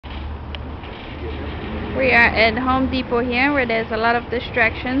We are at Home Depot here, where there's a lot of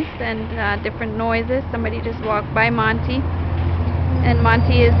distractions and different noises. Somebody just walked by Monty, and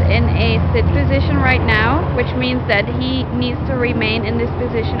Monty is in a sit position right now, which means that he needs to remain in this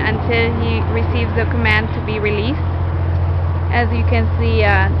position until he receives the command to be released. As you can see,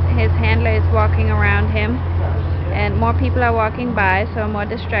 his handler is walking around him, and more people are walking by, so more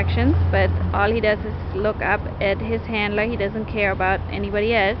distractions, but all he does is look up at his handler. He doesn't care about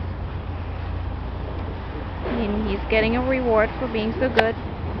anybody else. He's getting a reward for being so good.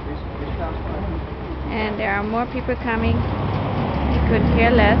 And there are more people coming. He couldn't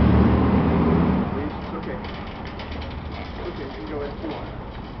care less.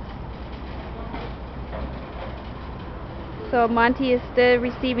 So Monty is still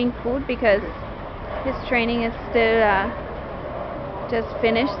receiving food because his training is still just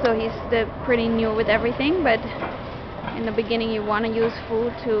finished, so he's still pretty new with everything. But in the beginning you want to use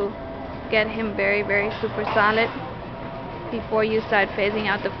food to get him very, very super solid before you start phasing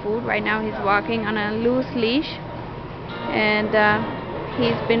out the food. Right now he's walking on a loose leash, and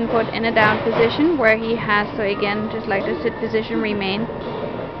he's been put in a down position where he has to, again, just like the sit position, remain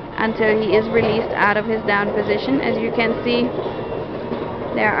until he is released out of his down position. As you can see,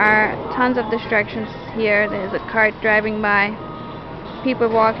 there are tons of distractions here. There's a cart driving by, people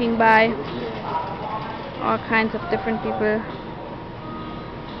walking by, all kinds of different people.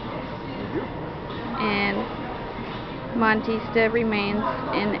 And Monty still remains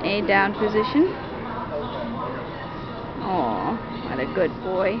in a down position. Oh, what a good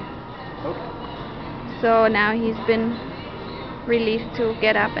boy. So now he's been released to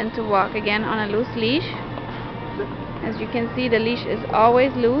get up and to walk again on a loose leash. As you can see, the leash is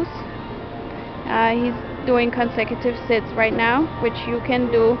always loose. He's doing consecutive sits right now, which you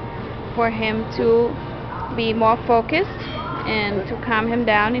can do for him to be more focused and to calm him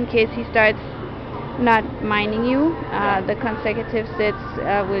down in case he starts not minding you. The consecutive sits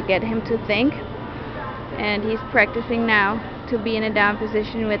will get him to think, and he's practicing now to be in a down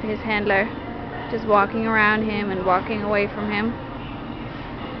position with his handler just walking around him and walking away from him,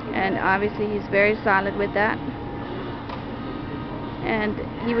 and obviously he's very solid with that. And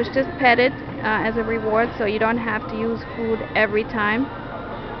he was just petted as a reward, so you don't have to use food every time,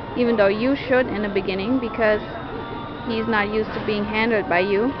 even though you should in the beginning, because he's not used to being handled by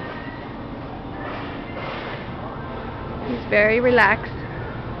you. He's very relaxed.